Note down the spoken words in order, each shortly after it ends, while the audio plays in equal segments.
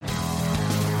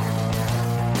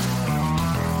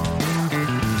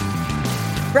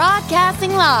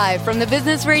Broadcasting live from the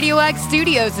Business RadioX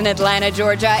studios in Atlanta,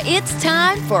 Georgia, it's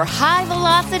time for High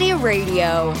Velocity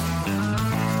Radio.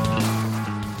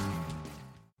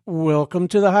 Welcome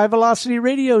to the High Velocity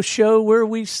Radio Show, where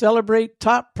we celebrate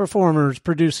top performers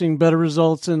producing better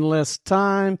results in less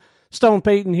time. Stone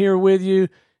Payton here with you.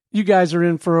 You guys are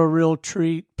in for a real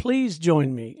treat. Please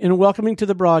join me in welcoming to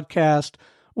the broadcast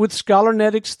with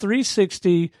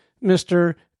Scholarnetics360,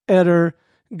 Mr. Eder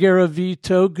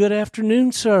Garavito. Good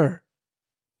afternoon, sir.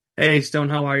 Hey, Stone,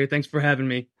 how are you? Thanks for having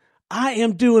me. I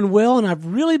am doing well, and I've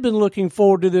really been looking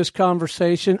forward to this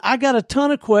conversation. I got a ton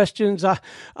of questions.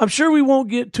 I'm sure we won't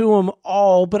get to them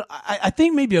all, but I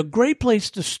think maybe a great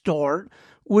place to start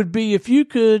would be if you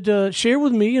could share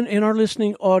with me and our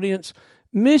listening audience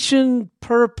mission,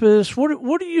 purpose.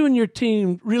 What are you and your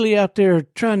team really out there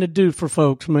trying to do for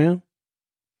folks, man?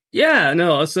 Yeah,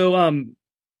 no. So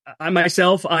I'm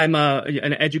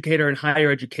an educator in higher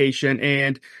education,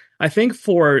 and I think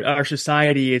for our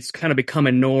society, it's kind of become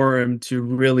a norm to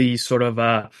really sort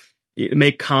of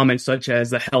make comments such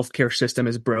as the healthcare system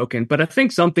is broken. But I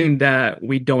think something that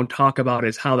we don't talk about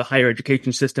is how the higher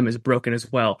education system is broken as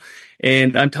well.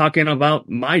 And I'm talking about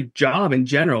my job in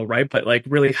general, right? But like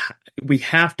really, we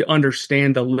have to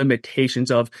understand the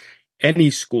limitations of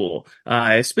any school,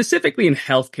 specifically in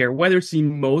healthcare, whether it's the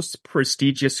most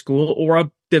prestigious school or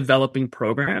a developing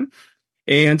program.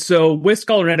 And so with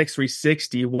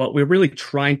Scholarnetics360, what we're really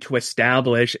trying to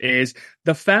establish is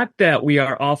the fact that we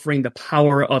are offering the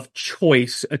power of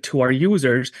choice to our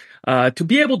users to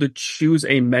be able to choose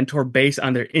a mentor based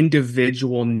on their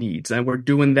individual needs. And we're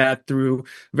doing that through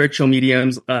virtual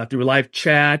mediums, through live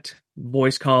chat,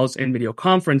 voice calls, and video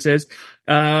conferences.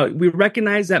 We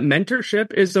recognize that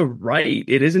mentorship is a right.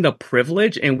 It isn't a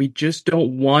privilege, and we just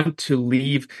don't want to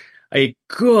leave a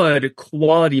good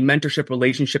quality mentorship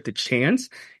relationship to chance.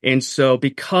 And so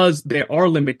because there are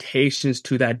limitations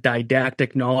to that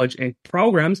didactic knowledge and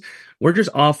programs, we're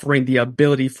just offering the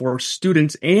ability for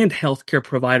students and healthcare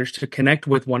providers to connect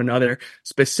with one another,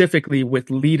 specifically with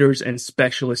leaders and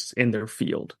specialists in their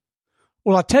field.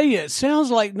 Well, I'll tell you, it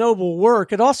sounds like noble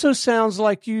work. It also sounds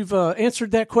like you've answered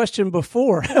that question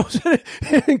before. That was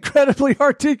an incredibly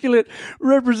articulate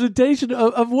representation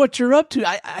of what you're up to.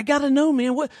 I got to know,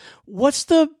 man, what's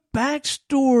the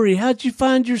backstory? How'd you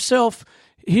find yourself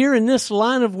here in this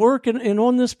line of work and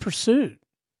on this pursuit?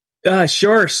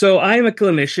 Sure. So I am a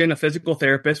clinician, a physical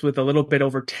therapist with a little bit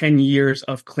over 10 years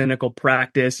of clinical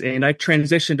practice, and I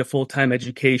transitioned to full-time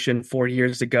education 4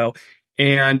 years ago.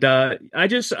 And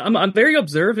I'm very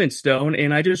observant, Stone,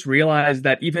 and I just realized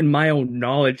that even my own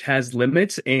knowledge has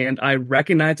limits. And I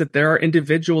recognize that there are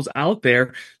individuals out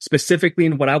there, specifically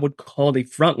in what I would call the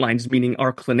front lines, meaning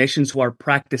our clinicians who are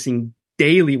practicing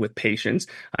daily with patients.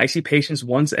 I see patients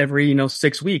once every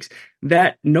 6 weeks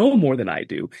that know more than I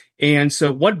do. And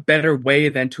so what better way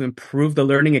than to improve the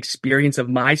learning experience of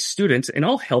my students and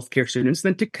all healthcare students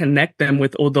than to connect them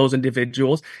with all those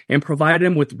individuals and provide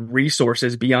them with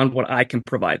resources beyond what I can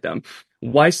provide them.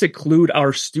 Why seclude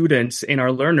our students and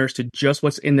our learners to just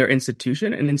what's in their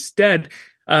institution and instead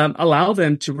allow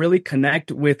them to really connect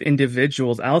with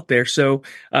individuals out there. So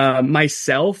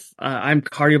myself, I'm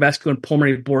cardiovascular and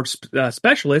pulmonary board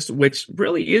specialist, which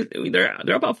really is, there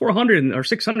are about 400 or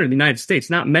 600 in the United States,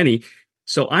 not many.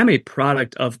 So I'm a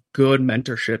product of good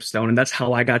mentorship, Stone, and that's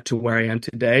how I got to where I am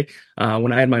today.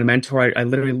 When I had my mentor, I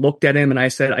literally looked at him and I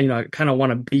said, I kind of want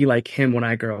to be like him when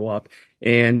I grow up.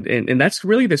 And that's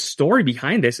really the story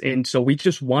behind this. And so we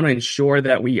just want to ensure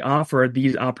that we offer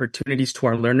these opportunities to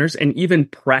our learners and even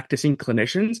practicing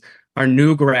clinicians, our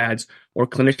new grads or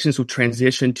clinicians who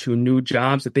transition to new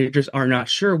jobs that they just are not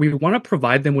sure. We want to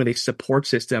provide them with a support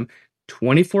system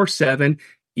 24/7,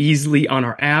 easily on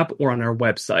our app or on our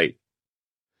website.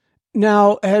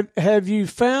 Now, have you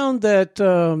found that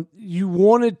you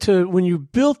wanted to, when you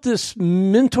built this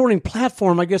mentoring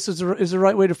platform, I guess is the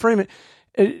right way to frame it,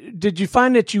 did you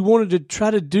find that you wanted to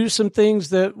try to do some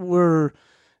things that were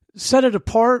set it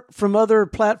apart from other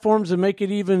platforms and make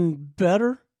it even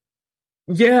better?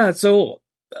 Yeah, so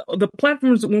the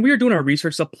platforms, when we were doing our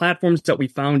research, the platforms that we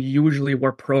found usually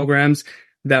were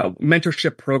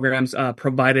mentorship programs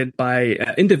provided by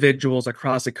individuals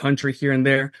across the country here and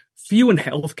there, few in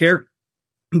healthcare.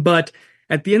 But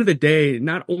at the end of the day,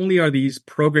 not only are these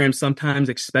programs sometimes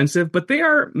expensive, but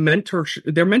they're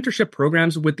mentorship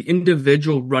programs with the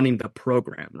individual running the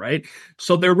program, right?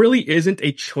 So there really isn't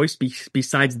a choice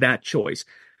besides that choice.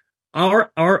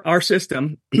 Our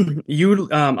system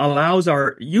allows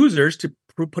our users to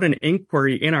put an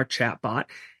inquiry in our chatbot,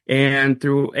 and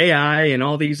through AI and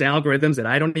all these algorithms that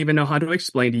I don't even know how to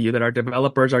explain to you that our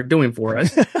developers are doing for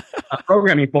us,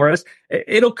 programming for us.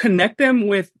 It'll connect them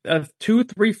with 2,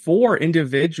 3, 4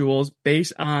 individuals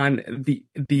based on the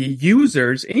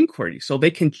user's inquiry, so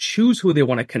they can choose who they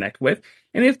want to connect with.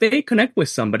 And if they connect with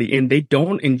somebody and they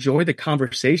don't enjoy the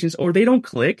conversations or they don't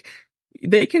click,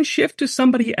 they can shift to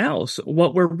somebody else.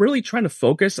 What we're really trying to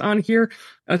focus on here,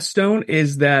 Stone,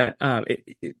 is that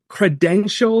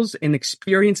credentials and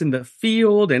experience in the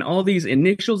field and all these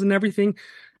initials and everything,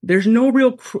 there's no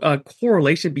real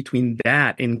correlation between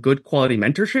that and good quality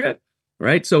mentorship,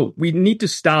 right? So we need to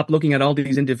stop looking at all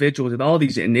these individuals with all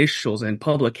these initials and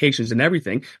publications and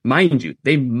everything. Mind you,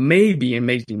 they may be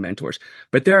amazing mentors,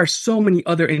 but there are so many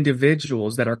other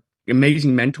individuals that are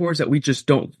amazing mentors that we just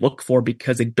don't look for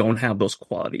because they don't have those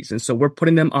qualities. And so we're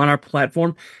putting them on our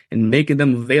platform and making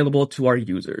them available to our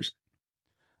users.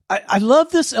 I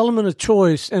love this element of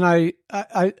choice, and I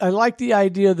like the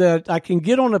idea that I can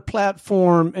get on a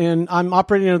platform, and I'm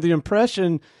operating under the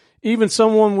impression even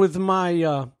someone with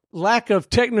my lack of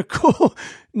technical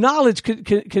knowledge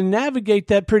can navigate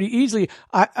that pretty easily.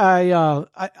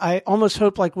 I almost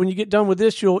hope, like, when you get done with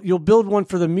this, you'll build one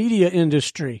for the media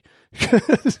industry.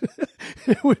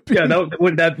 It would be... Yeah,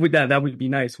 that would be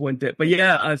nice, wouldn't it? But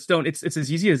yeah, Stone, it's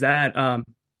as easy as that.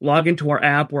 Log into our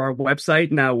app or our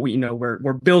website. Now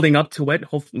we're building up to it,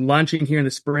 hopefully launching here in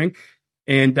the spring,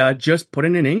 and just put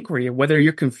in an inquiry. Whether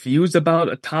you're confused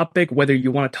about a topic, whether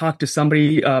you want to talk to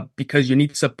somebody because you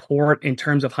need support in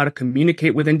terms of how to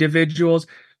communicate with individuals,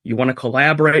 you want to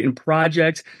collaborate in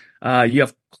projects, you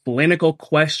have clinical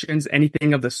questions,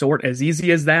 anything of the sort, as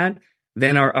easy as that,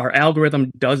 then our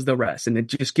algorithm does the rest. And it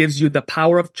just gives you the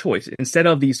power of choice. Instead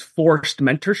of these forced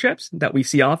mentorships that we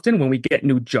see often when we get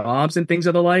new jobs and things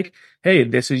of the like, hey,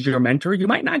 this is your mentor. You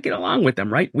might not get along with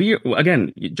them, right?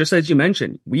 Again, just as you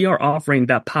mentioned, we are offering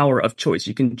that power of choice.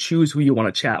 You can choose who you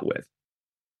want to chat with.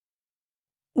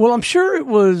 Well, I'm sure it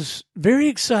was very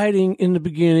exciting in the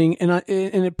beginning, and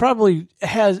it probably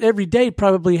has, every day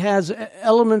probably has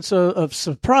elements of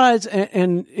surprise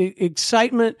and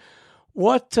excitement.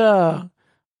 What are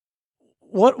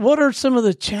some of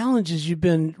the challenges you've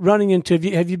been running into?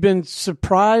 Have you been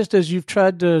surprised as you've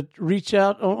tried to reach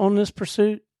out on this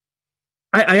pursuit?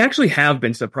 I actually have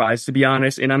been surprised, to be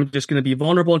honest, and I'm just going to be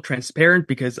vulnerable and transparent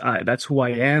because that's who I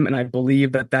am, and I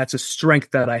believe that that's a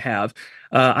strength that I have.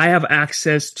 I have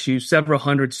access to several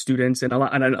hundred students and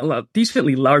a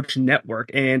decently large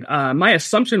network, and my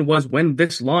assumption was when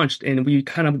this launched and we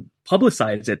kind of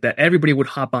publicized it that everybody would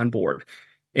hop on board.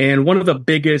 And one of the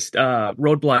biggest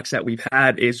roadblocks that we've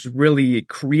had is really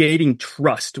creating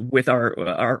trust with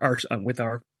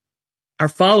our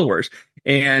followers,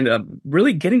 and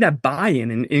really getting that buy-in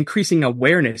and increasing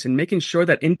awareness and making sure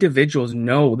that individuals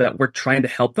know that we're trying to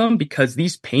help them because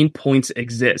these pain points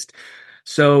exist.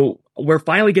 So we're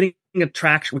finally getting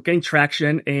traction. We're getting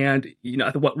traction, and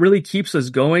what really keeps us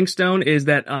going, Stone, is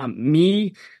that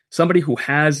somebody who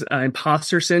has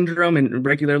imposter syndrome and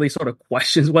regularly sort of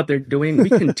questions what they're doing, we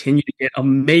continue to get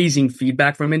amazing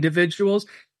feedback from individuals.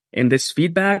 And this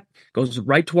feedback goes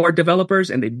right to our developers,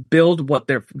 and they build what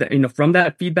they're, from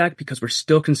that feedback, because we're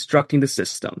still constructing the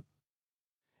system.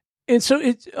 And so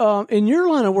it's in your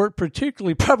line of work,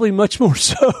 particularly, probably much more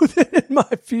so than in my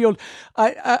field.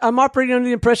 I'm operating under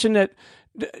the impression that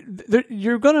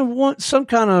you're going to want some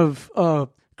kind of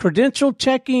credential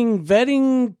checking,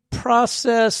 vetting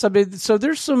process. I mean, so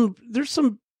there's some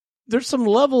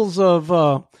levels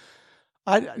of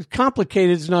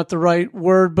complicated is not the right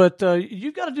word, but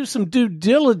you've got to do some due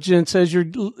diligence as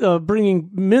you're bringing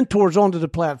mentors onto the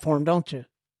platform, don't you?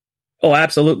 Oh,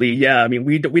 absolutely. Yeah. I mean,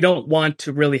 we don't want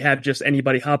to really have just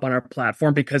anybody hop on our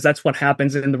platform, because that's what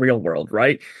happens in the real world,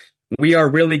 right? We are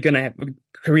really going to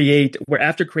we're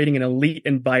after creating an elite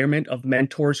environment of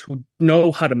mentors who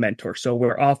know how to mentor. So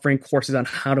we're offering courses on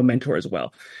how to mentor as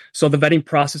well. So the vetting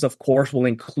process, of course, will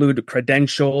include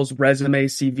credentials,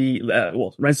 resumes or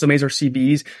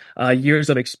CVs,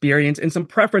 years of experience, and some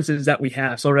preferences that we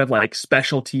have, sort of like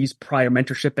specialties, prior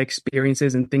mentorship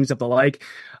experiences, and things of the like.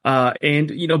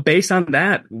 And based on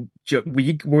that,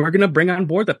 we're going to bring on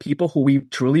board the people who we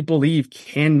truly believe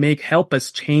can help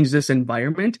us change this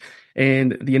environment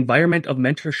and the environment of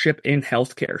mentorship in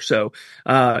healthcare. So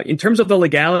in terms of the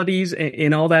legalities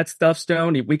and all that stuff,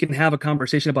 Stone, we can have a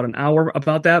conversation about an hour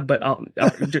about that, but I'll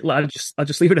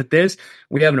just leave it at this.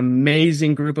 We have an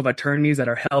amazing group of attorneys that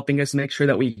are helping us make sure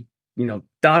that we,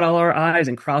 dot all our I's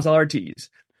and cross all our T's.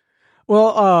 Well,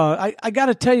 I got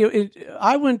to tell you,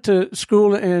 I went to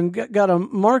school and got a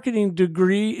marketing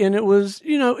degree, and it was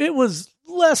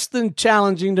less than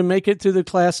challenging to make it through the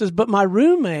classes. But my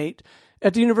roommate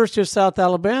at the University of South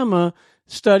Alabama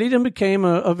studied and became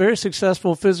a very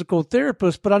successful physical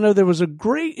therapist. But I know there was a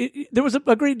great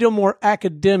deal more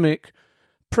academic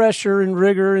pressure and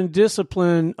rigor and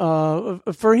discipline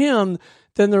for him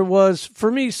than there was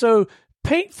for me. So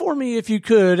paint for me, if you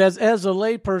could, as a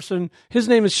layperson. His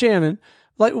name is Shannon.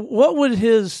 Like, what would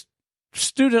his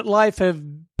student life have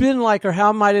been like, or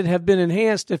how might it have been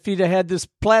enhanced if he'd have had this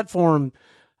platform?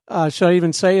 Should I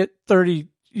even say it? 30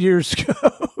 years ago.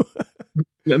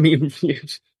 I mean,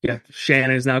 yeah,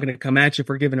 Shannon is now going to come at you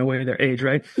for giving away their age,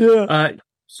 right? Yeah.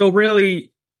 So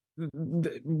really,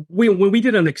 when we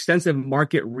did an extensive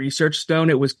market research,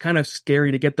 Stone, it was kind of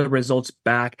scary to get the results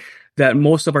back that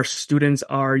most of our students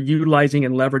are utilizing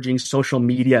and leveraging social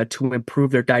media to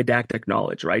improve their didactic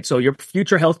knowledge, right? So your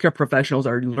future healthcare professionals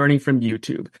are learning from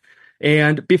YouTube.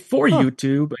 And before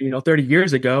YouTube, 30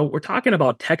 years ago, we're talking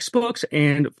about textbooks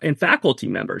and faculty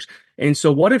members. And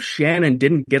so what if Shannon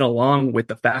didn't get along with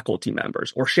the faculty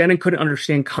members, or Shannon couldn't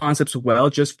understand concepts well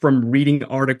just from reading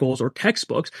articles or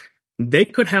textbooks? They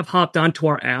could have hopped onto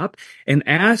our app and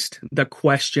asked the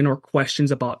question or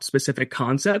questions about specific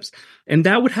concepts, and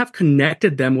that would have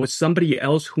connected them with somebody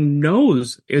else who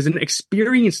knows, is an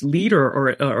experienced leader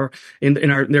or in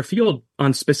their field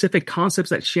on specific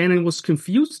concepts that Shannon was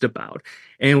confused about.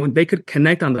 And they could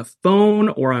connect on the phone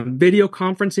or on video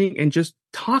conferencing and just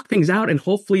talk things out. And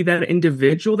hopefully that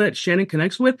individual that Shannon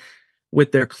connects with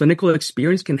their clinical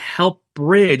experience can help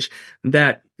bridge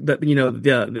bridge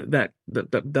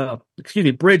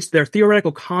their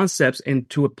theoretical concepts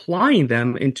into applying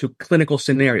them into clinical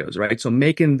scenarios, right? So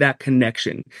making that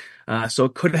connection. So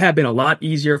it could have been a lot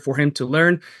easier for him to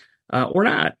learn or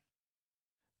not.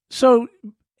 So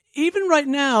even right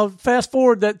now, fast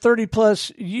forward that 30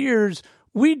 plus years,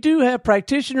 we do have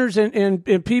practitioners and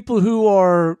people who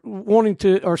are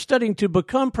studying to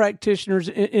become practitioners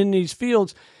in these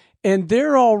fields. And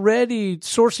they're already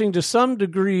sourcing to some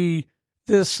degree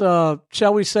this,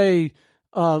 shall we say,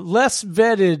 less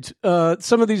vetted,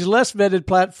 some of these less vetted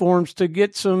platforms to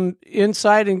get some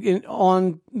insight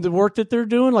on the work that they're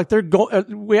doing. Like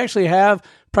we actually have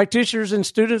practitioners and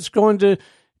students going to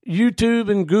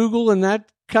YouTube and Google and that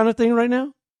kind of thing right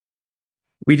now.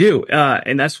 We do.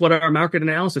 And that's what our market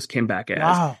analysis came back as.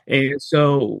 Wow. And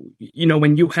so,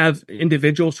 when you have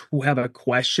individuals who have a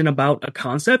question about a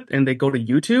concept and they go to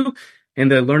YouTube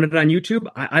and they learn it on YouTube,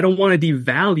 I don't want to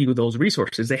devalue those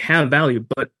resources. They have value,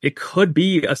 but it could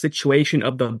be a situation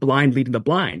of the blind leading the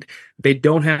blind. They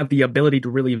don't have the ability to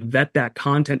really vet that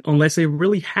content unless they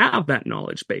really have that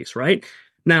knowledge base, right?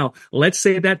 Now, let's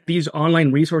say that these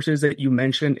online resources that you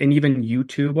mentioned, and even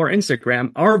YouTube or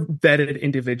Instagram, are vetted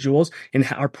individuals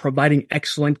and are providing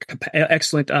excellent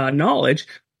knowledge.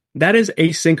 That is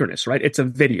asynchronous, right? It's a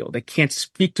video. They can't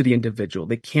speak to the individual.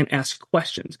 They can't ask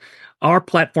questions. Our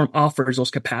platform offers those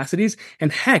capacities.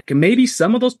 And heck, maybe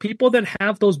some of those people that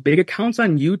have those big accounts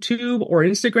on YouTube or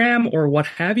Instagram or what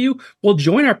have you will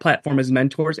join our platform as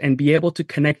mentors and be able to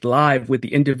connect live with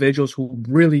the individuals who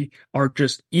really are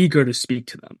just eager to speak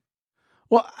to them.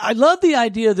 Well, I love the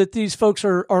idea that these folks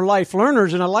are life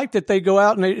learners, and I like that they go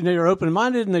out and they are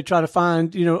open-minded and they try to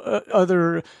find,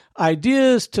 other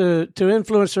ideas to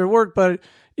influence their work. But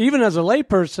even as a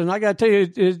layperson, I got to tell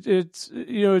you,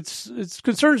 it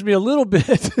concerns me a little bit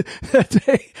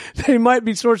that they might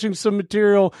be sourcing some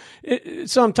material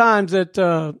sometimes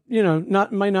that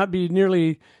may not be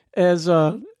nearly as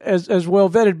well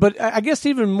vetted. But I guess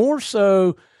even more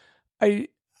so, I'm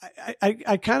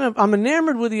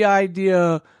enamored with the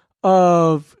idea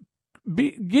of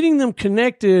getting them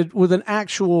connected with an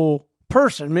actual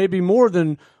person, maybe more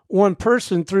than one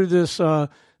person through this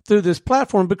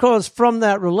platform, because from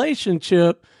that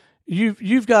relationship,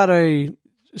 you've got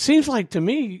seems like to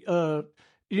me,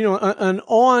 an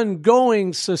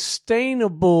ongoing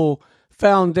sustainable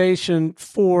foundation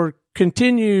for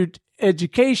continued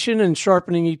education and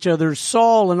sharpening each other's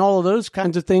saw and all of those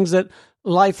kinds of things that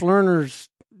life learners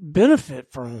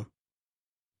benefit from.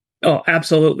 Oh,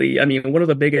 absolutely. I mean, one of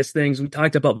the biggest things we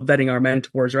talked about vetting our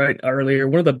mentors, right, earlier,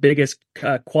 one of the biggest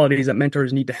qualities that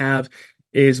mentors need to have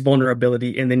is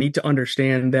vulnerability. And they need to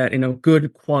understand that in a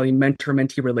good quality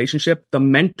mentor-mentee relationship, the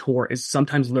mentor is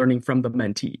sometimes learning from the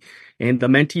mentee, and the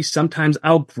mentee sometimes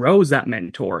outgrows that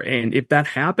mentor. And if that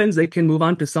happens, they can move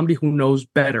on to somebody who knows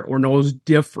better or knows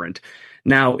different.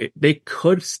 Now, they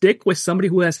could stick with somebody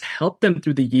who has helped them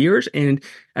through the years. And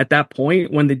at that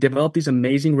point, when they develop these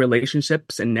amazing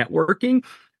relationships and networking,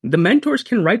 the mentors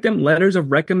can write them letters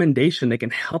of recommendation. They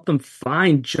can help them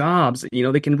find jobs.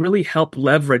 They can really help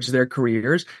leverage their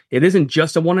careers. It isn't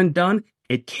just a one and done.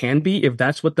 It can be if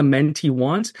that's what the mentee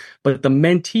wants, but the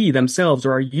mentee themselves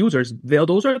or our users,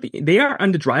 they are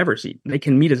on the driver's seat. They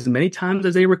can meet as many times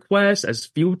as they request, as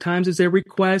few times as they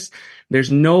request.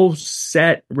 There's no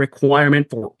set requirement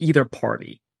for either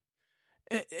party.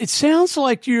 It sounds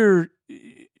like the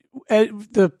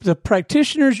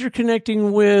practitioners you're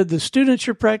connecting with, the students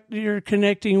you're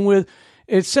connecting with.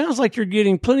 It sounds like you're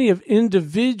getting plenty of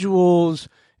individuals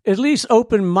at least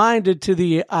open-minded to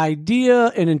the idea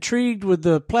and intrigued with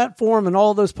the platform and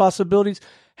all those possibilities.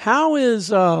 How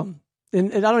is, and I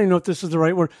don't even know if this is the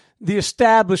right word, the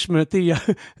establishment,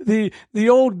 the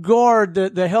old guard,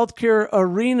 the healthcare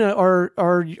arena,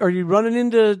 are you running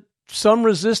into some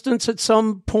resistance at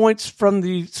some points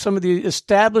from some of the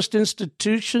established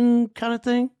institution kind of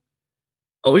thing?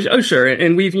 Oh, sure.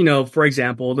 And we've, for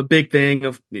example, the big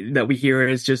thing that we hear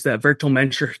is just that virtual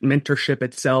mentorship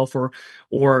itself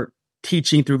or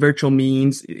teaching through virtual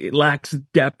means, it lacks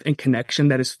depth and connection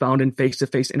that is found in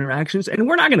face-to-face interactions. And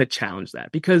we're not going to challenge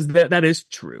that because that is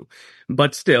true.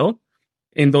 But still,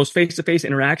 in those face-to-face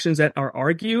interactions that are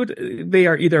argued, they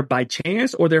are either by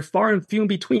chance or they're far and few in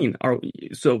between.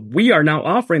 So we are now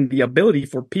offering the ability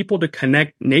for people to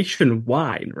connect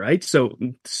nationwide, right? So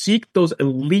seek those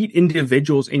elite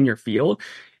individuals in your field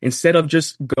instead of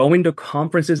just going to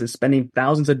conferences and spending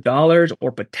thousands of dollars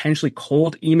or potentially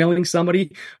cold emailing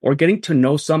somebody or getting to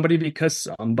know somebody because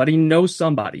somebody knows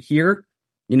somebody. Here,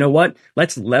 you know what?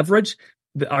 Let's leverage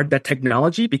the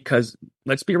technology, because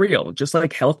let's be real, just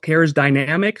like healthcare is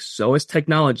dynamic, so is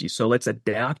technology. So let's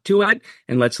adapt to it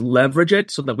and let's leverage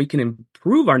it so that we can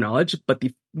improve our knowledge. But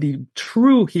the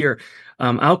true here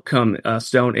outcome,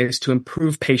 Stone, is to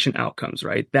improve patient outcomes,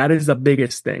 right? That is the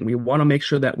biggest thing. We want to make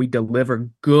sure that we deliver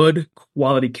good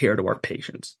quality care to our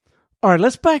patients. All right,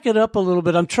 let's back it up a little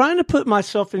bit. I'm trying to put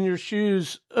myself in your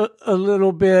shoes a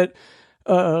little bit.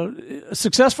 A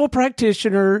successful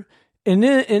practitioner, and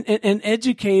then an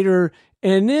educator,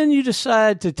 and then you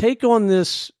decide to take on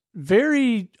this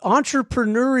very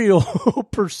entrepreneurial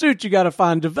pursuit. You got to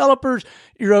find developers.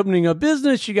 You're opening a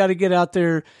business. You got to get out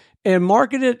there and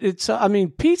market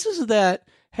it. Pieces of that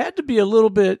had to be a little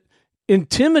bit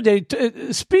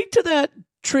intimidating. Speak to that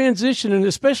transition, and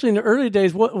especially in the early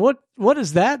days, what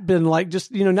has that been like?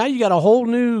 Just, now you got a whole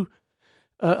new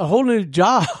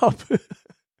job.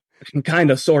 Kind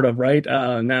of, sort of, right?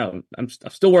 Now I'm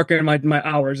still working my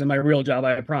hours in my real job,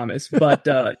 I promise. But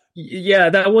yeah,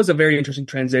 that was a very interesting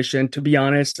transition. To be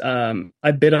honest,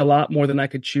 I bid a lot more than I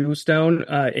could chew, Stone,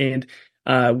 and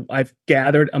I've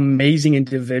gathered amazing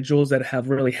individuals that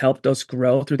have really helped us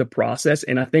grow through the process.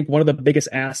 And I think one of the biggest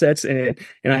assets, and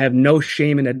I have no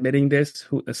shame in admitting this,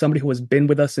 somebody who has been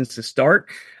with us since the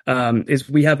start, is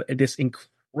we have this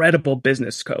incredible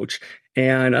business coach.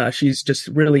 And she's just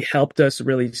really helped us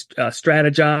really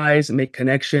strategize and make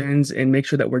connections and make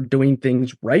sure that we're doing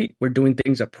things right. We're doing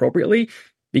things appropriately,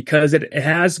 because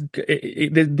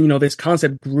this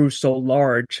concept grew so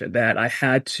large that I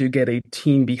had to get a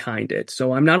team behind it.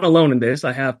 So I'm not alone in this.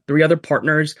 I have 3 other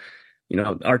partners,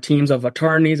 our teams of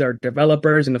attorneys, our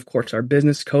developers, and of course our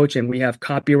business coach, and we have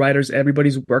copywriters.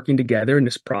 Everybody's working together in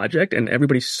this project, and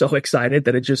everybody's so excited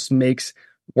that it just makes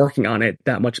working on it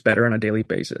that much better on a daily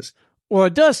basis. Well,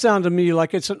 it does sound to me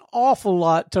like it's an awful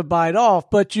lot to bite off,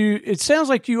 but it sounds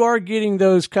like you are getting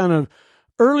those kind of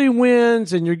early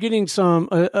wins, and you're getting some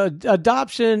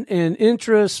adoption and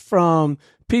interest from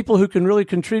people who can really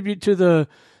contribute to the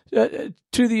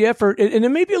effort. And it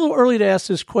may be a little early to ask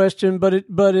this question, but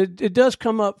it does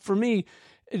come up for me.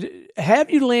 Have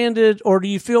you landed, or do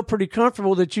you feel pretty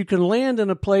comfortable that you can land in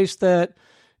a place that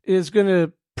is going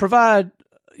to provide,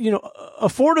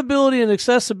 affordability and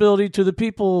accessibility to the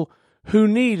people who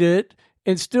need it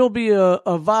and still be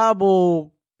a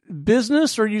viable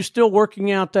business? Or are you still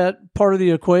working out that part of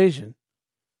the equation?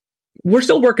 We're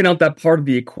still working out that part of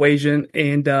the equation.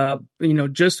 And,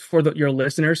 just for your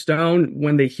listeners, Stone,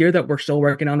 when they hear that we're still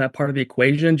working on that part of the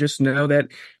equation, just know that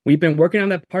we've been working on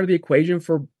that part of the equation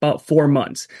for about 4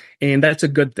 months. And that's a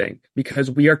good thing, because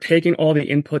we are taking all the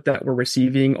input that we're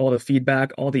receiving, all the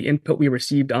feedback, all the input we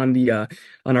received on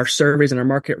our surveys and our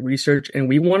market research. And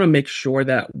we want to make sure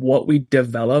that what we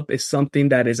develop is something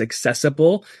that is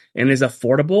accessible and is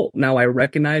affordable. Now, I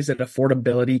recognize that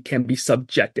affordability can be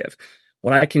subjective.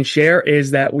 What I can share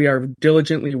is that we are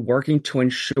diligently working to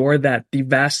ensure that the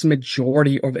vast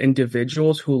majority of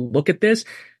individuals who look at this,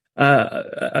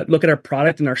 look at our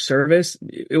product and our service,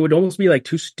 it would almost be like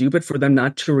too stupid for them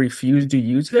not to refuse to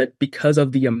use it because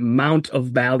of the amount of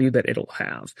value that it'll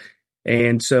have.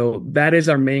 And so that is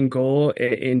our main goal.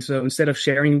 And so instead of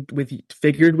sharing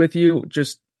figured with you,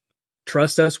 just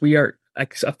trust us.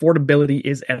 Affordability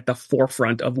is at the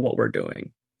forefront of what we're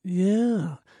doing.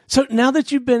 Yeah. So now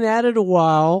that you've been at it a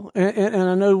while, and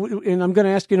I know, and I'm going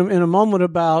to ask you in a moment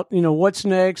about, what's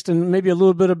next and maybe a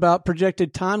little bit about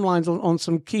projected timelines on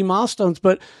some key milestones.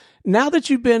 But now that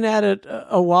you've been at it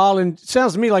a while, and it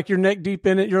sounds to me like you're neck deep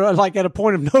in it, you're like at a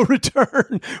point of no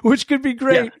return, which could be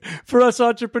great for us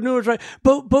entrepreneurs, right?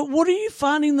 But what are you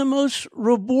finding the most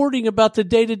rewarding about the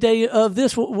day to day of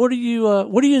this? What are you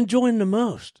enjoying the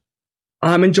most?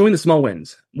 I'm enjoying the small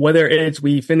wins, whether it's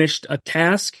we finished a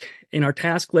task in our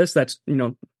task list that's,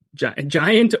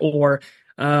 giant, or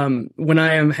when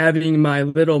I am having my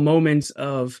little moments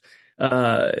of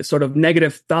sort of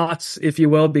negative thoughts, if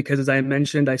you will, because as I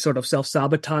mentioned, I sort of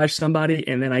self-sabotage somebody,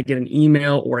 and then I get an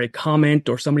email or a comment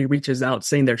or somebody reaches out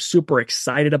saying they're super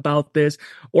excited about this,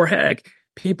 or heck,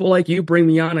 people like you bring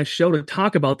me on a show to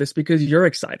talk about this because you're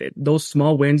excited. Those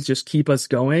small wins just keep us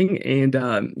going.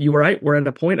 And you were right. We're at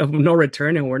a point of no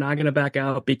return, and we're not going to back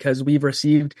out because we've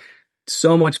received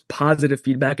so much positive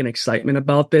feedback and excitement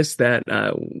about this that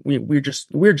we're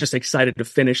just excited to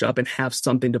finish up and have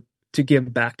something to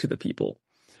give back to the people.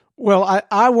 Well,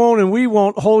 I won't, and we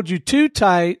won't hold you too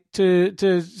tight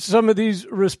to some of these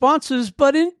responses,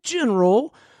 but in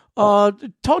general,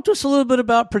 talk to us a little bit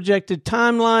about projected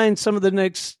timeline, some of the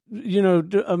next,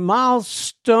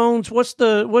 milestones. What's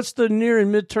the near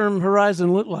and midterm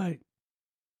horizon look like?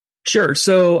 Sure.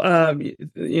 So,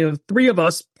 three of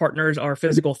us partners are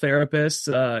physical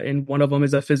therapists, and one of them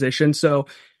is a physician. So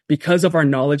because of our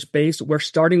knowledge base, we're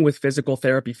starting with physical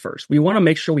therapy first. We want to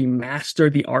make sure we master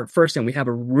the art first and we have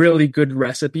a really good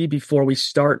recipe before we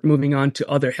start moving on to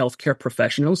other healthcare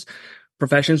professions,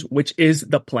 which is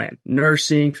the plan.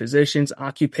 Nursing, physicians,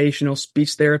 occupational,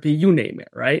 speech therapy, you name it,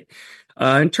 right?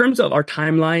 In terms of our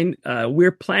timeline,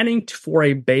 we're planning for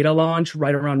a beta launch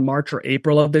right around March or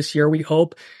April of this year, we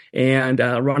hope, and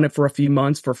run it for a few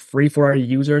months for free for our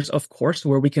users, of course,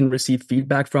 where we can receive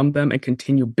feedback from them and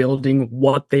continue building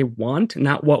what they want,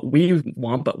 not what we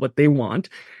want, but what they want.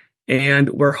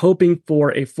 And we're hoping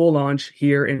for a full launch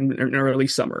here in early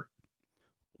summer.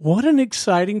 What an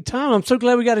exciting time. I'm so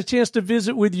glad we got a chance to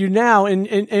visit with you now.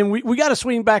 And we got to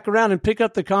swing back around and pick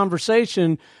up the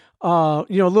conversation, a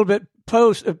little bit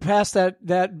past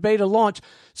that beta launch.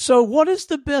 So what is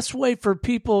the best way for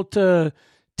people to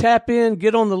tap in,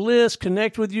 get on the list,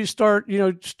 connect with you, start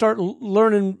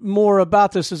learning more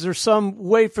about this? Is there some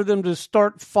way for them to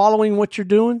start following what you're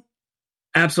doing?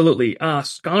 Absolutely.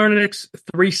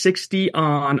 Scholarnetics360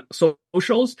 on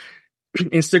socials,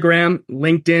 Instagram,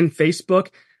 LinkedIn, Facebook.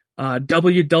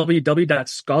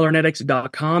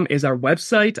 www.scholarnetics.com is our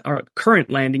website, our current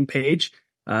landing page.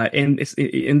 And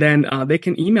then they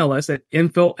can email us at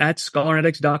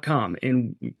info@scholarnetics.com,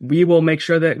 and we will make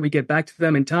sure that we get back to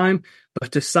them in time.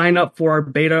 But to sign up for our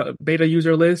beta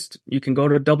user list, you can go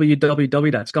to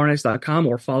www.scholarnetics.com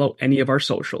or follow any of our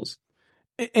socials.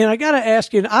 And I got to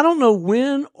ask you, I don't know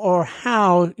when or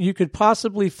how you could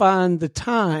possibly find the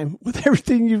time with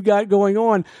everything you've got going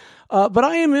on. But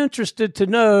I am interested to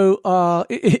know,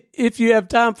 if you have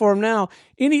time for them now,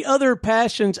 any other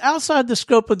passions outside the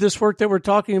scope of this work that we're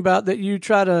talking about that you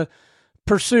try to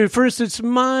pursue. For instance,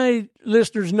 my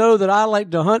listeners know that I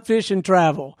like to hunt, fish, and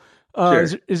travel. Sure.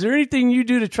 Is there anything you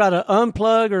do to try to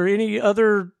unplug, or any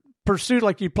other pursuit,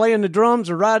 like you playing the drums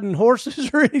or riding horses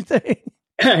or anything?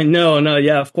 No.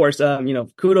 Yeah, of course.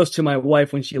 Kudos to my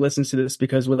wife when she listens to this,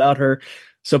 because without her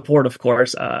support, of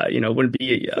course, I wouldn't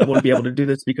be able to do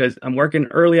this, because I'm working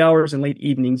early hours and late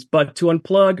evenings. But to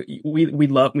unplug,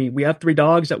 we have 3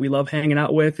 dogs that we love hanging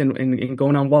out with and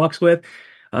going on walks with.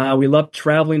 We love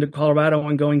traveling to Colorado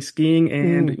and going skiing,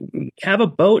 and have a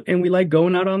boat, and we like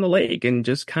going out on the lake and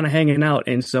just kind of hanging out.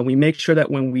 And so we make sure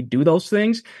that when we do those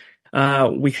things,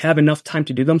 we have enough time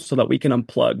to do them so that we can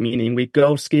unplug, meaning we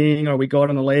go skiing or we go out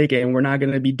on the lake and we're not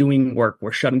going to be doing work.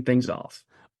 We're shutting things off.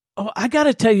 Oh, I got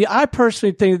to tell you, I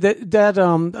personally think that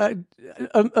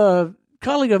a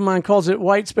colleague of mine calls it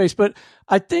white space, but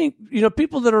I think,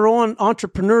 people that are on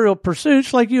entrepreneurial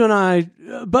pursuits like you and I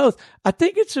both, I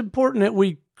think it's important that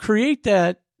we create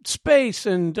that space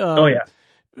and live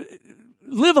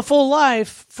a full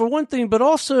life, for one thing, but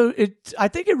also I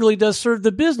think it really does serve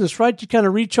the business, right? You kind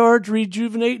of recharge,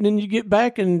 rejuvenate, and then you get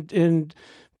back and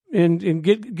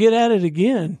get at it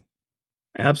again.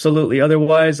 Absolutely.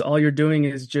 Otherwise, all you're doing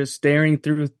is just staring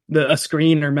through a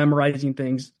screen or memorizing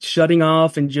things, shutting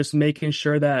off, and just making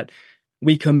sure that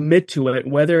we commit to it,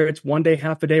 whether it's one day,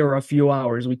 half a day, or a few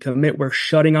hours. We commit, we're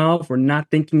shutting off. We're not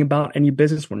thinking about any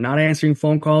business. We're not answering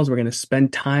phone calls. We're going to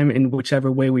spend time in whichever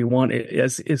way we want. It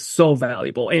is so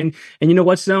valuable. And you know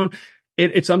what, Stone?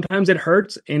 it sometimes it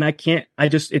hurts, and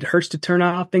it hurts to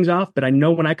turn things off. But I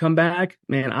know when I come back,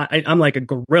 man, I'm like a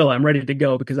gorilla. I'm ready to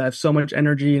go because I have so much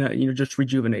energy and just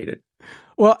rejuvenated.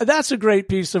 Well, that's a great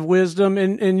piece of wisdom,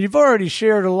 and you've already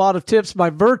shared a lot of tips by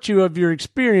virtue of your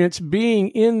experience being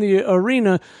in the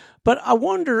arena. But I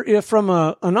wonder if, from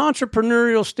an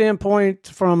entrepreneurial standpoint,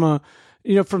 from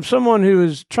someone who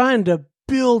is trying to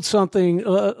build something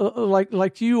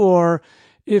like you are,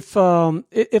 if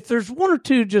there's one or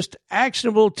two just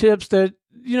actionable tips that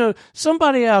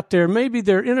somebody out there, maybe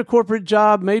they're in a corporate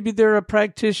job, maybe they're a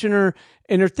practitioner,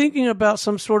 and they're thinking about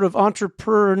some sort of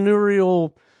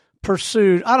entrepreneurial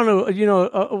pursuit. I don't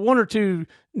know, one or two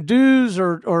do's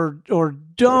or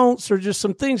don'ts, or just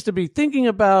some things to be thinking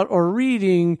about or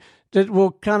reading that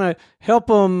will kind of help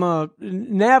them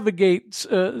navigate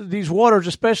these waters,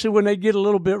 especially when they get a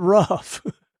little bit rough.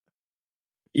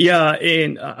 Yeah,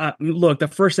 and look, the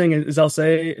first thing is I'll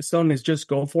say, Stone, is just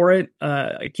go for it.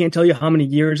 I can't tell you how many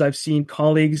years I've seen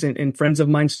colleagues and friends of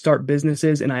mine start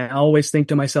businesses, and I always think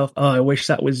to myself, oh, I wish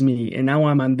that was me. And now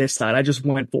I'm on this side. I just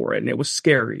went for it, and it was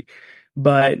scary.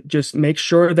 But just make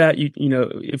sure that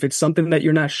if it's something that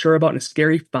you're not sure about and it's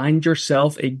scary, find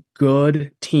yourself a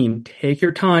good team. Take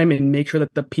your time and make sure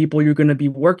that the people you're going to be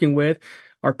working with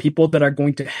are people that are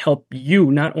going to help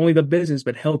you, not only the business,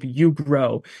 but help you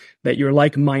grow, that you're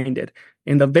like-minded.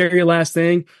 And the very last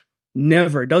thing,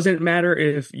 never, doesn't matter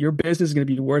if your business is going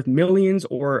to be worth millions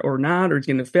or not, or it's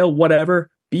going to fail, whatever,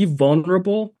 be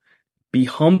vulnerable, be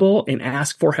humble, and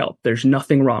ask for help. There's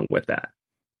nothing wrong with that.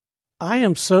 I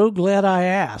am so glad I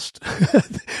asked.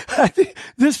 I think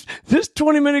this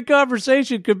 20-minute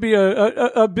conversation could be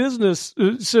a business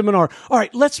seminar. All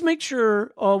right, let's make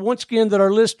sure once again that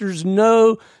our listeners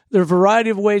know there are a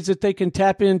variety of ways that they can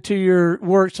tap into your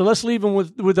work. So let's leave them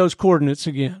with those coordinates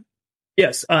again.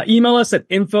 Yes, email us at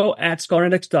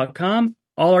info@scholarnetics.com.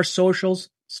 All our socials,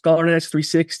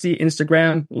 Scholarnetics360,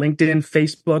 Instagram, LinkedIn,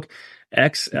 Facebook,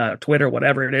 X, Twitter,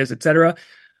 whatever it is, etc.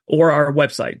 Or our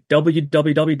website,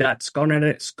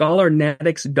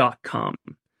 www.scholarnetics.com.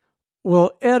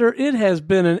 Well, Eder, it has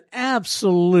been an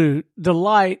absolute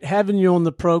delight having you on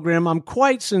the program. I'm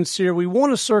quite sincere. We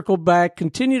want to circle back,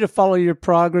 continue to follow your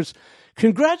progress.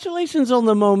 Congratulations on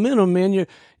the momentum, man.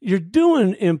 You're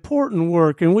doing important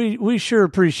work, and we sure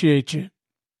appreciate you.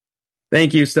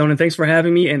 Thank you, Stone, and thanks for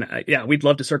having me. And we'd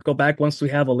love to circle back once we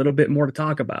have a little bit more to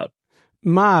talk about.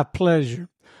 My pleasure.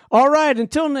 All right,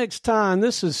 until next time,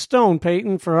 this is Stone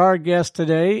Payton for our guest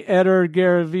today, Eder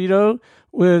Garavito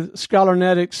with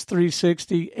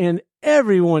Scholarnetics360, and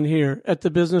everyone here at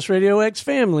the Business RadioX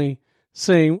family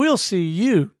saying we'll see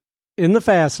you in the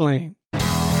fast lane.